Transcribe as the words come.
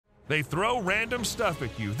They throw random stuff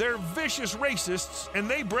at you. They're vicious racists, and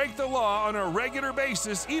they break the law on a regular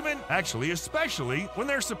basis, especially when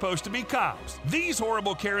they're supposed to be cops. These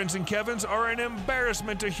horrible Karens and Kevins are an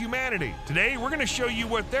embarrassment to humanity. Today, we're going to show you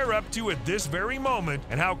what they're up to at this very moment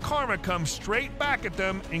and how karma comes straight back at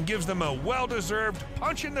them and gives them a well-deserved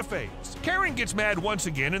punch in the face. Karen gets mad once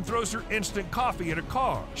again and throws her instant coffee at a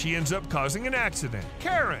car. She ends up causing an accident.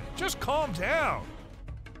 Karen, just calm down.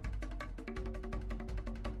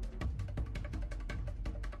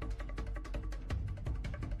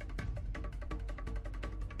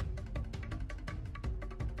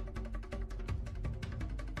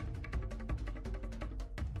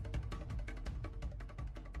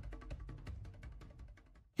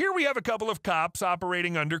 Here we have a couple of cops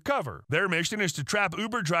operating undercover. Their mission is to trap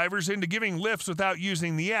Uber drivers into giving lifts without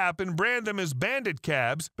using the app and brand them as bandit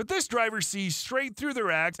cabs, but this driver sees straight through their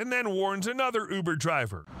act and then warns another Uber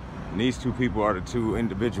driver. And these two people are the two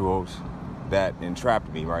individuals that entrapped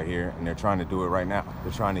me right here, and they're trying to do it right now.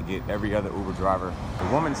 They're trying to get every other Uber driver. The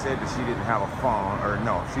woman said that she didn't have a phone, or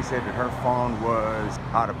no, she said that her phone was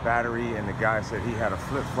out of battery, and the guy said he had a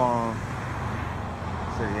flip phone.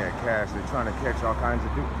 Said he had cash. They're trying to catch all kinds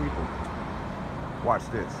of people. Watch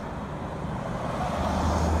this.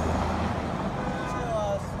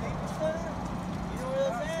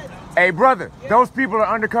 Hey, brother, those people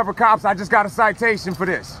are undercover cops. I just got a citation for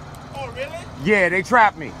this. Oh, really? Yeah, they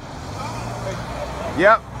trapped me.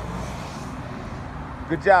 Yep.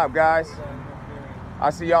 Good job, guys.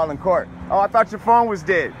 I'll see y'all in court. Oh, I thought your phone was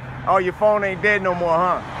dead. Oh, your phone ain't dead no more,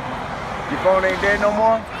 huh? Your phone ain't dead no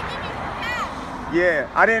more?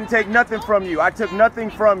 Yeah, I didn't take nothing from you. I took nothing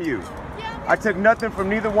from you. I took nothing from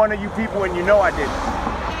neither one of you people, and you know I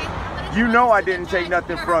didn't. You know I didn't take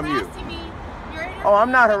nothing from you. Oh,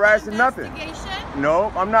 I'm not harassing nothing.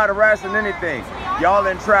 No, I'm not harassing anything. Y'all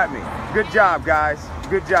entrapped me. Good job, guys.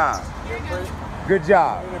 Good job. Good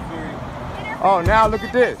job. Oh, now look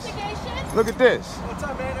at this. Look at this. What's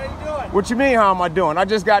up, man? How you doing? What you mean, how am I doing? I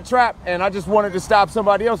just got trapped, and I just wanted to stop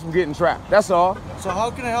somebody else from getting trapped. That's all. So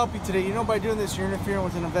how can I help you today? You know, by doing this, you're interfering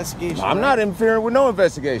with an investigation. I'm not interfering with no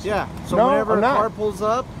investigation. Yeah. So no, whenever I'm a not. car pulls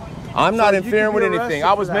up, I'm not interfering with anything. arrested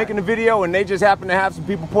I was for that. making a video, and they just happened to have some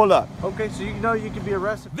people pull up. Okay, so you know you can be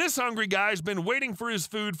arrested. This hungry guy's been waiting for his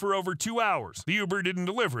food for over 2 hours. The Uber didn't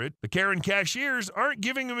deliver it. The Karen cashiers aren't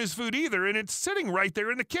giving him his food either, and it's sitting right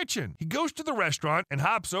there in the kitchen. He goes to the restaurant and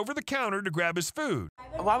hops over the counter to grab his food.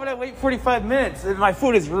 Why would I wait 45 minutes? My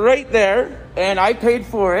food is right there, and I paid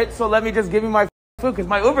for it, so let me just give me my food, because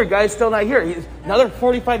my Uber guy is still not here. He's another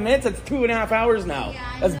 45 minutes? That's 2.5 hours now.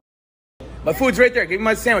 That's my food's right there. Give me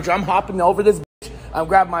my sandwich. I'm hopping over this bitch. I'm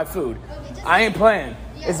grabbing my food. I ain't playing.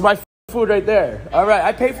 It's my food right there. All right,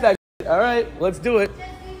 I paid for that shit. All right, let's do it.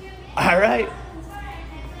 All right.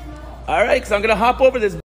 All right, because I'm going to hop over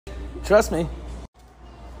this bitch. Trust me.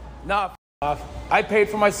 Nah, off. I paid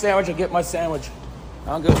for my sandwich. I get my sandwich. I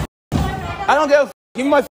don't give a f. Give me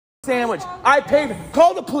my sandwich. I paid.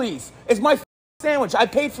 Call the police. It's my sandwich. I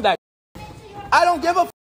paid for that. I don't give a f.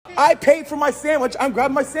 I paid for my sandwich. I'm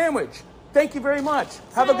grabbing my sandwich. Thank you very much.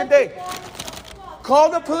 Have a good day. Call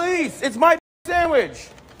the police. It's my sandwich.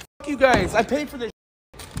 Fuck you guys. I paid for this.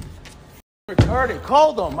 Retarded.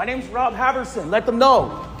 Call them. My name's Rob Haverson. Let them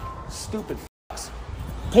know. Stupid fucks.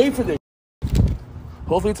 Pay for this.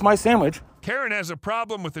 Hopefully it's my sandwich. Karen has a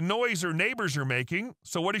problem with the noise her neighbors are making,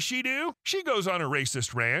 so what does she do? She goes on a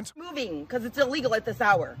racist rant. Moving, because it's illegal at this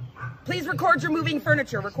hour. Please record your moving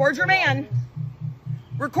furniture. Record your man.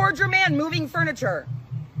 Record your man moving furniture.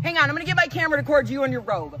 Hang on, I'm going to get my camera to record you in your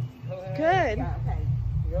robe. Good. Yeah, okay.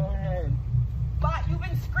 Go ahead. But you've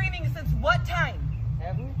been screaming since what time?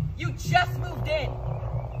 Have we? You just moved in.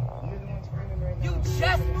 You're the one screaming right now. You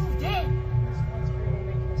just moved in. This one's screaming,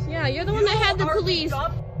 making a scene. Yeah, you're the one that had the police.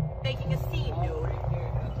 Making a scene, dude.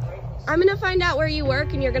 I'm gonna find out where you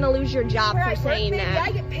work and you're gonna lose your job Where for I work, saying maybe that.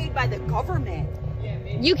 I get paid by the government.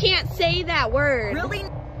 You can't say that word. Really?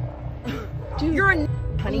 Dude, You're a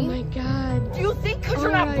honey. Oh my god. Do you think because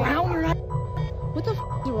you're not Alright. brown or not? What the f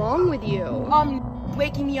is wrong with you?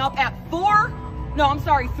 Waking me up at 4? No, I'm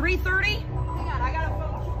sorry, 3:30? Hang on, I got a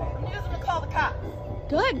phone. I'm using to call the cops.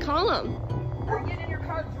 Good, call him. Are you getting in your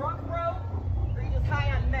car drunk, bro? Or are you just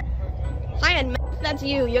high on meth? Hi, and that's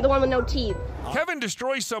you. You're the one with no teeth. Kevin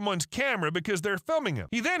destroys someone's camera because they're filming him.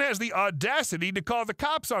 He then has the audacity to call the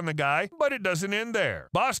cops on the guy, but it doesn't end there.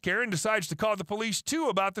 Boss Karen decides to call the police too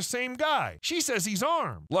about the same guy. She says he's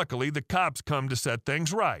armed. Luckily, the cops come to set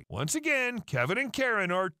things right. Once again, Kevin and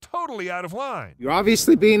Karen are totally out of line. You're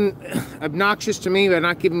obviously being obnoxious to me by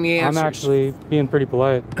not giving me answers. I'm actually being pretty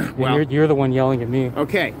polite. Well- You're the one yelling at me.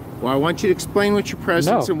 Okay. Well, I want you to explain what your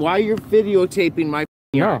presence No. and why you're videotaping my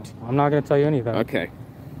No, I'm not gonna tell you anything. Okay.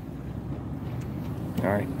 All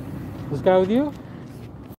right. This guy with you?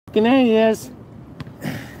 Fucking A, he is.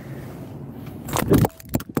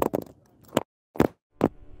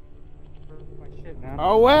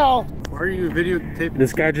 Oh well. Why are you videotaping?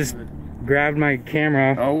 This guy just grabbed my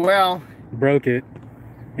camera. Oh well. Broke it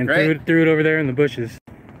and threw it over there in the bushes.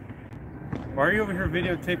 Why are you over here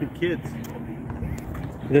videotaping kids?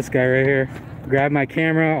 This guy right here grabbed my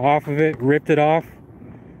camera off of it, ripped it off,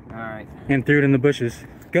 Alright. and threw it in the bushes.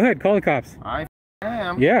 Go ahead, call the cops. I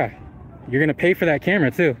am. Yeah, you're gonna pay for that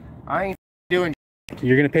camera too. I ain't doing.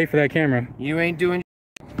 You're gonna pay for that camera. You ain't doing.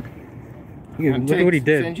 Look at what he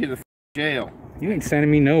did. Send you to jail. You ain't sending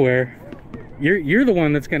me nowhere. You're the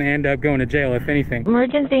one that's gonna end up going to jail if anything.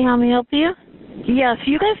 Emergency, how may I help you? Yes,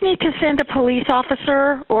 you guys need to send a police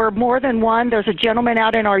officer or more than one. There's a gentleman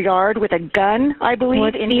out in our yard with a gun, I believe.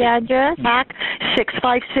 What's the address? Back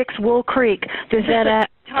 656 Wool Creek. Is that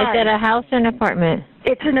a house or an apartment?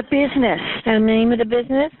 It's in a business. And the name of the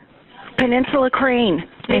business? Peninsula Crane.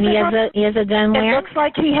 And he has a gun where? It looks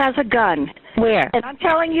like he has a gun. Where? And I'm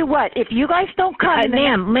telling you what, if you guys don't come in the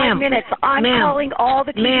next 5 minutes, I'm calling all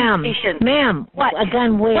the TV stations. Ma'am, what? A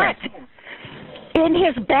gun where? What? In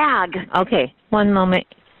his bag. Okay, one moment.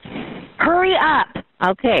 Hurry up.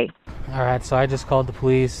 Okay. All right, so I just called the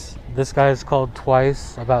police. This guy's called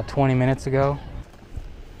twice about 20 minutes ago.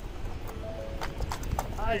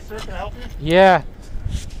 Hi, sir, can I help you? Yeah,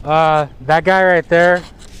 that guy right there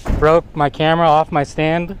broke my camera off my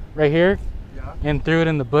stand right here and threw it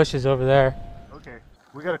in the bushes over there. Okay,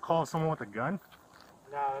 we got to call someone with a gun?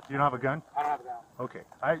 No. You don't have a gun? I don't have a gun. Okay,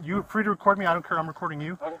 you're free to record me. I don't care. I'm recording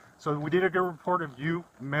you. Okay. So we did a good report of you,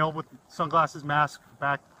 male with sunglasses, mask,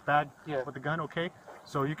 bag with a gun. Okay.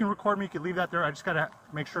 So you can record me. You can leave that there. I just gotta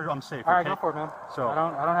make sure I'm safe. All right, go for it, man. So I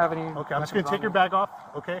don't have any. Okay, I'm just gonna take your bag off.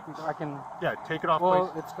 Okay. I can. Yeah, take it off, well,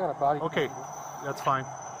 please. it's got a body. Okay, that's fine.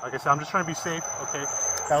 Like I said, I'm just trying to be safe. Okay.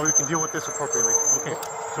 That way we can deal with this appropriately. Okay.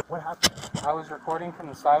 So what happened? I was recording from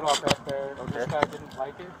the sidewalk up there. Okay. This guy didn't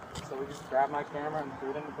like it, so we just grabbed my camera and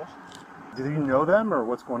threw it in the bushes. Do you know them or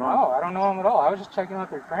what's going on? No, I don't know them at all. I was just checking out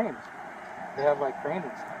their cranes. They have like cranes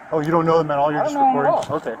and stuff. Oh, you don't know them at all? You're just recording?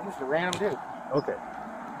 Okay. I'm just a random dude. Okay.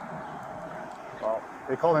 Well,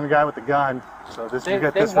 they called in a guy with a gun, so you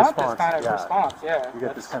get this response. This kind of response, yeah. You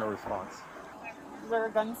get this kind of response. Is there a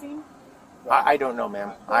gun scene? I don't know,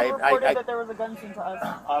 ma'am. I reported that there was a gun scene to us.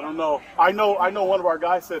 I don't know. I know one of our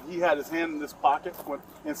guys said he had his hand in his pocket,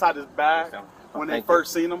 inside his bag, when they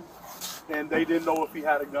first seen him, and they didn't know if he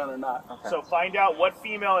had a gun or not. Okay. So find out what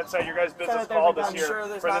female inside your guys' business called us here for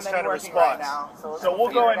this kind of response. Right so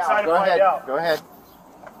we'll go inside and find out. Go ahead.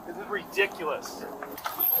 This is ridiculous.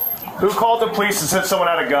 Who called the police and said someone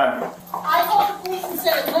had a gun? I called the police and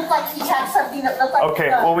said it looked like he had something that looked like Okay,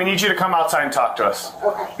 a gun. well, we need you to come outside and talk to us.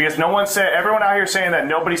 Okay. Because everyone out here saying that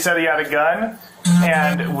nobody said he had a gun,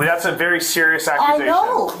 and that's a very serious accusation. I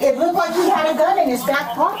know. It looked like he had a gun in his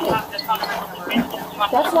back pocket.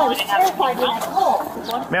 That's why I was terrified when I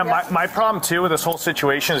called. Ma'am, my problem too with this whole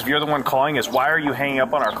situation is if you're the one calling is why are you hanging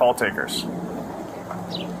up on our call takers?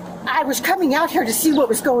 I was coming out here to see what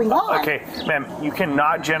was going on. Okay, ma'am, you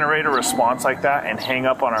cannot generate a response like that and hang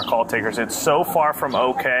up on our call takers. It's so far from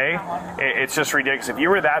okay. It's just ridiculous. If you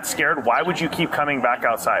were that scared, why would you keep coming back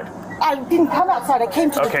outside? I didn't come outside. I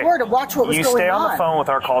came to the door to watch what was going on. You stay on the phone with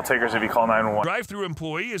our call takers if you call 911. Drive-thru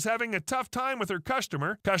employee is having a tough time with her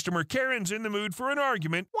customer. Customer Karen's in the mood for an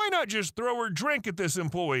argument. Why not just throw her drink at this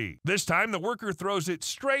employee? This time, the worker throws it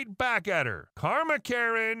straight back at her. Karma,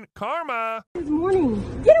 Karen. Karma. Good morning.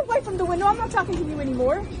 Get away from the window. I'm not talking to you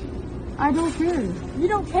anymore. I don't care. You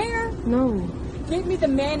don't care? No. Give me the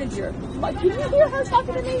manager. Can you hear her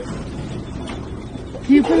talking to me?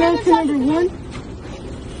 Do you pronounce number one?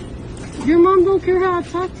 Your mom don't care how I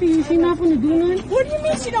talk to you. She not gonna do nothing. What do you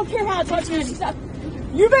mean she don't care how I talk to you? She's not.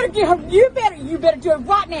 You better get her. You better do it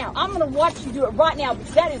right now. I'm gonna watch you do it right now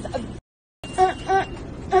because that is.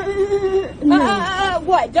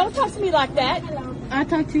 What? Don't talk to me like that. I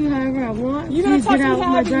talk to you however I want. You gonna talk to me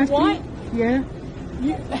however you want? Yeah. Do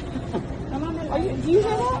you hear that?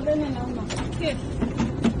 Good.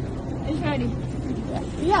 It's ready.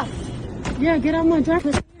 Yeah. Yeah, get out my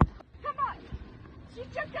driver. Come on. She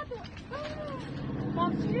jumped out the way.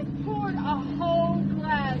 Mom, she just poured a whole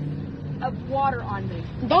glass of water on me.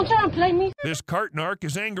 Don't try and play me. This cart narc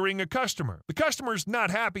is angering a customer. The customer's not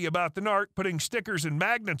happy about the narc putting stickers and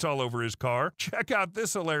magnets all over his car. Check out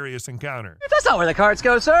this hilarious encounter. That's not where the carts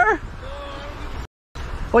go, sir.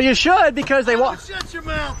 Well, you should because they want. Shut your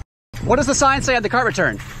mouth. What does the sign say at the cart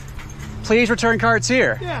return? Please return carts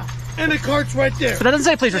here. Yeah, and the cart's right there. But that doesn't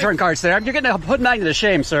say please return carts there. You're getting a put magnet to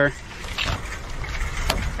shame, sir.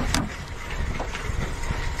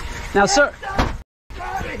 Now, sir,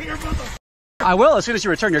 I will as soon as you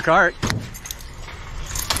return your cart.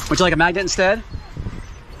 Would you like a magnet instead?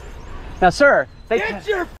 Now, sir, get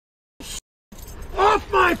your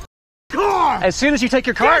off my car! As soon as you take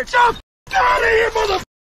your cart. Get the out of here, mother!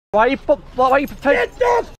 Why are you? Get the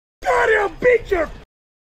out of here! I'll beat your.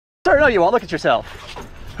 Sir, no, you won't. Look at yourself.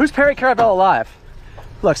 Who's Perry Carabello alive?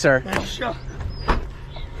 Look, sir.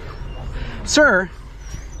 Sir,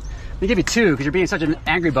 let me give you 2 because you're being such an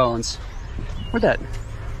angry bones. Where'd that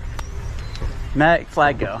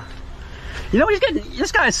flag go? You know what he's getting?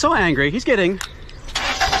 This guy is so angry. He's getting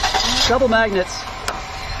double magnets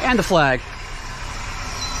and the flag.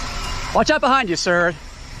 Watch out behind you, sir.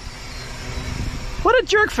 What a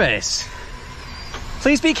jerk face.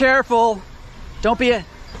 Please be careful. Don't be a...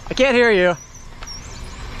 I can't hear you.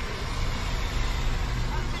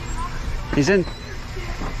 He's in.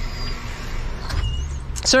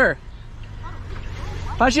 Sir,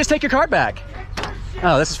 why don't you just take your cart back?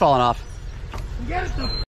 Oh, this is falling off. Get the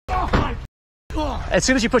off my car! As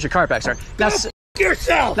soon as you put your cart back, sir. Now,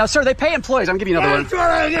 yourself! Now, sir, they pay employees. I'm giving you another one. That's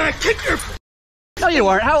right, I'm gonna kick your. No, you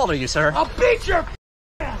weren't. How old are you, sir? I'll beat your.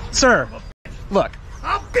 Sir, look.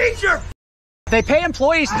 I'll beat your. They pay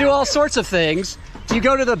employees to do all sorts of things. Do you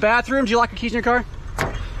go to the bathroom? Do you lock your keys in your car?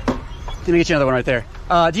 Let me get you another one right there.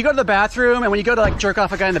 Do you go to the bathroom, and when you go to like jerk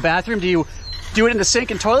off a guy in the bathroom, do you do it in the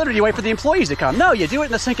sink and toilet, or do you wait for the employees to come? No, you do it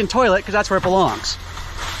in the sink and toilet because that's where it belongs.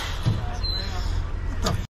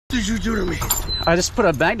 What the did you do to me? I just put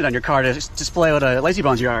a magnet on your car to display what a lazy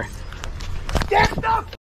bones you are. Get the out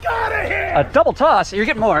of here! A double toss? You're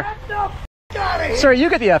getting more. Get the out of here! Sir, you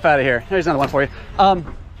get the F out of here. There's another one for you.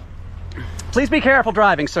 Please be careful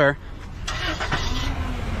driving, sir.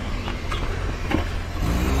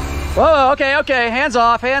 Whoa, okay. Hands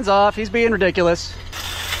off. He's being ridiculous.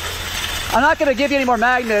 I'm not going to give you any more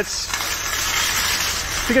magnets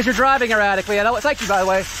because you're driving erratically. I know. Thank you, by the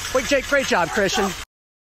way. Wait, Jake, great job, Christian.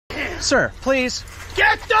 Sir, please.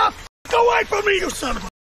 Get the f away from me, you son of a...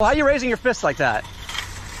 Why are you raising your fist like that?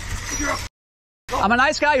 I'm a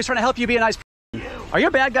nice guy who's trying to help you be a nice person. Are you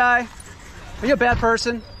a bad guy? Are you a bad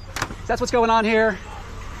person? That's what's going on here.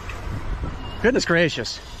 Goodness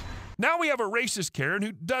gracious. Now we have a racist Karen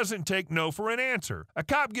who doesn't take no for an answer. A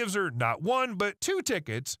cop gives her not 1, but 2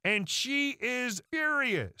 tickets, and she is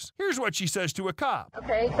furious. Here's what she says to a cop.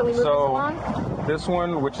 Okay, can we move this along? This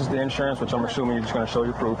one, which is the insurance, which I'm assuming you're just going to show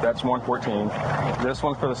your proof, that's 114. This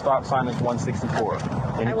one for the stop sign is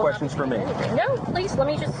 164. Any questions for me? No, please, let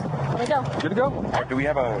me go. Good to go. Do you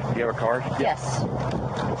have a card? Yes.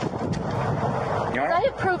 I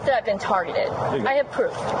have proof that I've been targeted. I have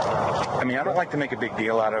proof. I mean, I don't like to make a big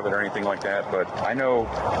deal out of it or anything like that, but I know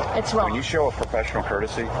it's wrong. When you show a professional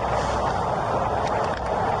courtesy,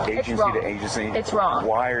 agency to agency, it's wrong.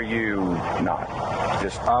 Why are you not?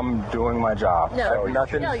 Just, I'm doing my job. No, so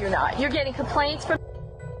nothing. No, you're not. You're getting complaints from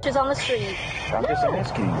on the street. I'm just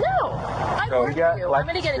asking. No, I work for you. I'm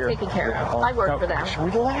going to get it taken care of. I work for them.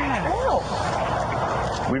 Relax.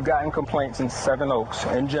 No. We've gotten complaints in Seven Oaks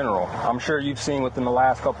in general. I'm sure you've seen within the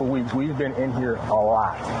last couple of weeks, we've been in here a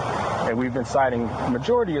lot. And we've been citing the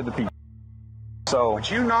majority of the people. So, would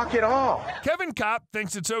you knock it off? Kevin Kopp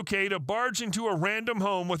thinks it's okay to barge into a random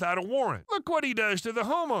home without a warrant. Look what he does to the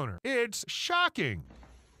homeowner. It's shocking.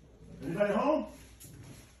 Anybody home?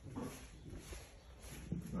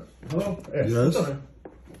 Hello? Yes?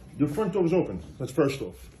 Your front door was open. That's first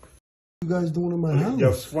off. You guys doing in my house?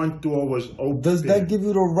 Your front door was open. Does that give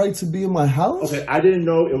you the right to be in my house? Okay, I didn't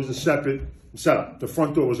know it was a separate setup. The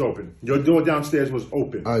front door was open. Your door downstairs was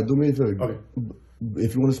open. All right, do me a favor. Okay.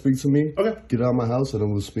 If you want to speak to me, okay, get out of my house and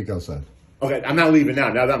then we'll speak outside. Okay, I'm not leaving now.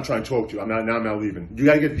 Now that I'm trying to talk to you, I'm not leaving. You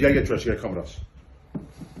gotta get dressed. You gotta come with us.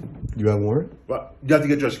 You have a warrant? Well, you have to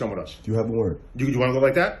get dressed to come with us. Do you have a warrant? You want to go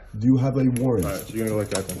like that? Do you have a warrant? All right, so you're gonna go like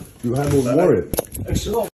that then. Do you have a warrant?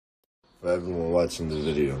 For everyone watching the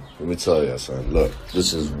video, let me tell you something. Look,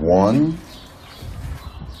 this is 1,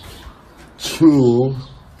 2,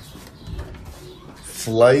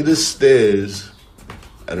 flight of stairs,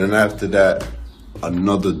 and then after that,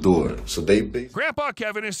 another door. So Grandpa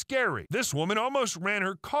Kevin is scary. This woman almost ran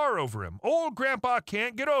her car over him. Old Grandpa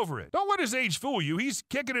can't get over it. Don't let his age fool you. He's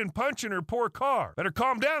kicking and punching her poor car. Better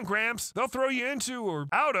calm down, Gramps. They'll throw you into or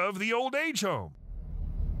out of the old age home.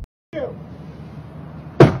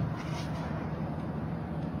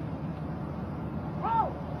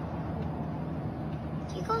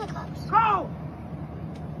 You call the cops. Go!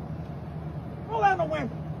 Roll out the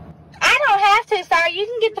window. I don't have to, sir. You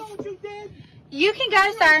can get the... What you did? You can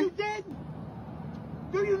go, sir. You did?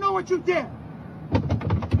 Do you know what you did?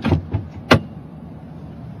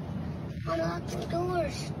 Unlock the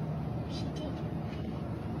doors. She did.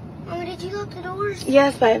 did you lock the doors?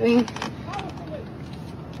 Yes, baby.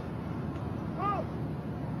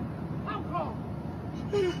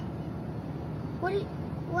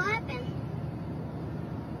 What happened?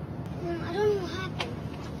 I don't know what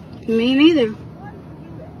happened. Me neither. Let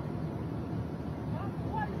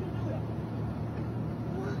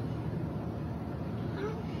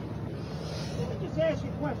me just ask you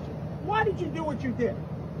a question. Why did you do what you did?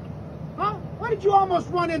 Huh? Why did you almost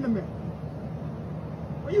run into me?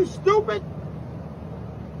 Are you stupid?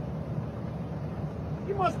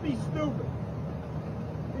 You must be stupid.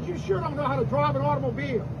 Because you sure don't know how to drive an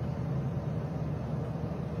automobile.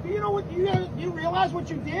 Do you know what do you realize what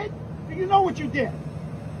you did? Do you know what you did?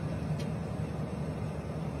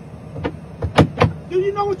 Do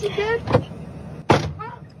you know what you did?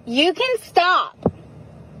 You can stop.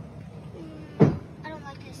 I don't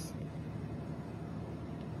like this.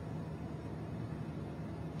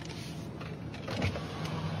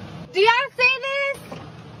 Do y'all see this?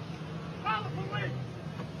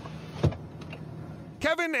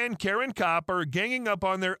 Kevin and Karen Kopp are ganging up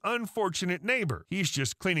on their unfortunate neighbor. He's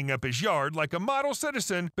just cleaning up his yard like a model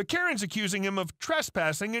citizen, but Karen's accusing him of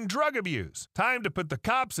trespassing and drug abuse. Time to put the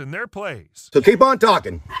cops in their place. So keep on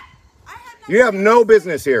talking. You have no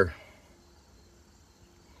business here.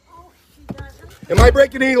 Am I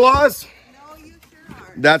breaking any laws? No, you sure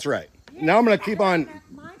are. That's right. Now I'm going to keep on.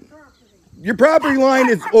 Your property line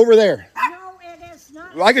is over there. No, it is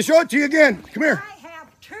not. I can show it to you again. Come here. I have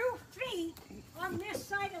 2 feet on this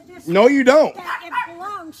side of this. No, you don't. That it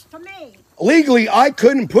belongs to me. Legally, I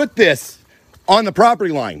couldn't put this on the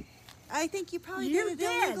property line. I think you probably did it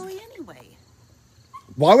illegally anyway.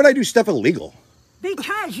 Why would I do stuff illegal?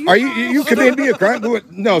 Because you committed me a crime?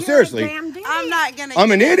 No, seriously. I'm not gonna.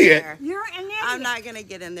 I'm an idiot. You're an idiot. I'm not gonna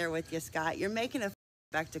get in there with you, Scott. You're making a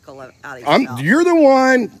spectacle out of yourself. You're the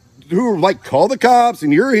one who like call the cops,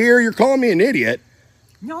 and you're here. You're calling me an idiot.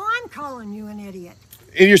 No, I'm calling you an idiot.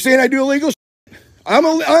 And you're saying I do illegal shit? I'm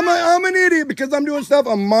an idiot because I'm doing stuff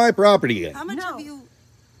on my property. How much have you?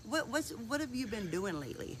 What have you been doing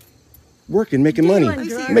lately? Working, making money,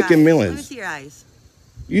 making millions. Let me see your eyes.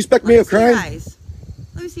 You expect me of crime?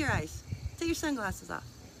 Let me see your eyes. Take your sunglasses off.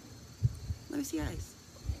 Let me see your eyes.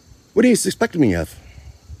 What are you expecting me of?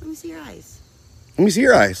 Let me see your eyes. Let me see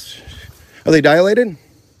your eyes. Are they dilated?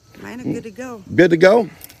 Mine are good to go. Good to go?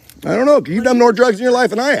 I don't know. You've done more drugs in your life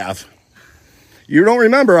than I have. You don't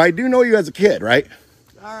remember. I do know you as a kid, right?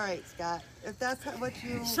 All right, Scott. If that's what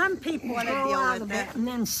you some people want to grow deal out with of it, and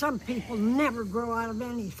then some people never grow out of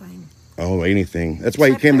anything. Oh, anything. That's why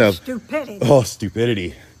you came to stupidity. Oh,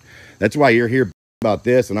 stupidity. That's why you're here about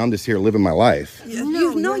this, and I'm just here living my life.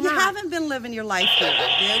 You haven't been living your life here,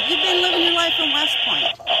 dude. You've been living your life in West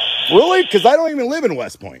Point. Really? Because I don't even live in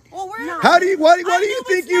West Point. Well, where? How do you? Why do you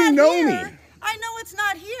think you know me? I know it's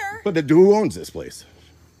not here. But who owns this place?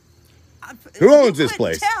 Who owns this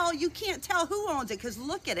place? You can't tell who owns it because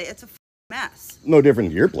look at it. It's a mess. No different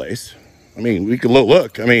than your place. I mean, we could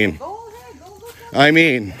look. I mean,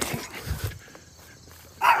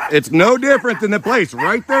 it's no different than the place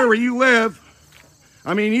right there where you live.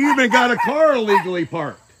 I mean, you even got a car illegally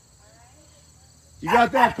parked. You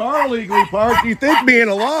got that car illegally parked. You think being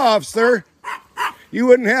a law officer, you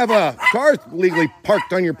wouldn't have a car legally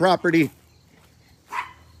parked on your property.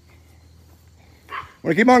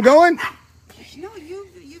 Want to keep on going? No, you've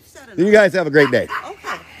said enough. Then you guys have a great day.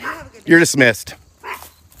 Okay. You have a good day. You're dismissed. But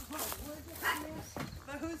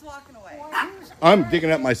who's walking away? I'm digging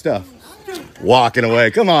up my stuff. Walking away.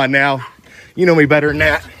 Come on now. You know me better than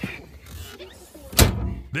that.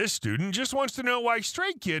 This student just wants to know why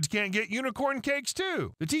straight kids can't get unicorn cakes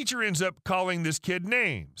too. The teacher ends up calling this kid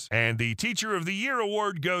names. And the Teacher of the Year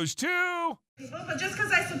award goes to... But just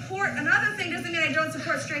because I support another thing doesn't mean I don't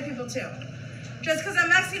support straight people too. Just because I'm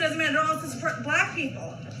Mexican doesn't mean I don't also support black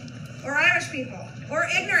people. Or Irish people. Or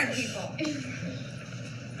ignorant people.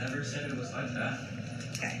 Never said it was like that.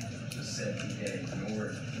 Okay. Just said he did. No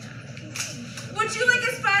word. Would you like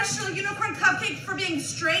a special unicorn cupcake for being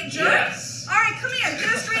straight jerk? Yes. All right, come here.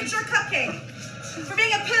 Get a straight jerk cupcake. For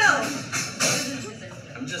being a pill.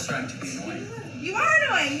 I'm just trying to be annoying. You are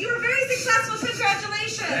annoying. You were very successful.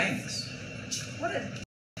 Congratulations. Thanks. What a...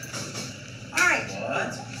 All right.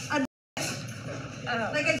 What?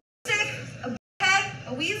 Like a stick, a head,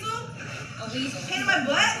 a weasel, pain in my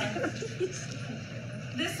butt.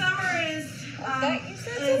 This summer is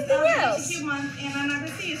LGBTQ month, and I'm not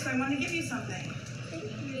gonna see you, so I want to give you something. Thank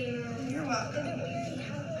you. You're welcome.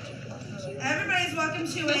 Everybody's welcome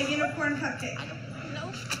to a unicorn cupcake. I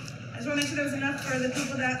just want to make sure there was enough for the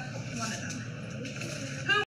people that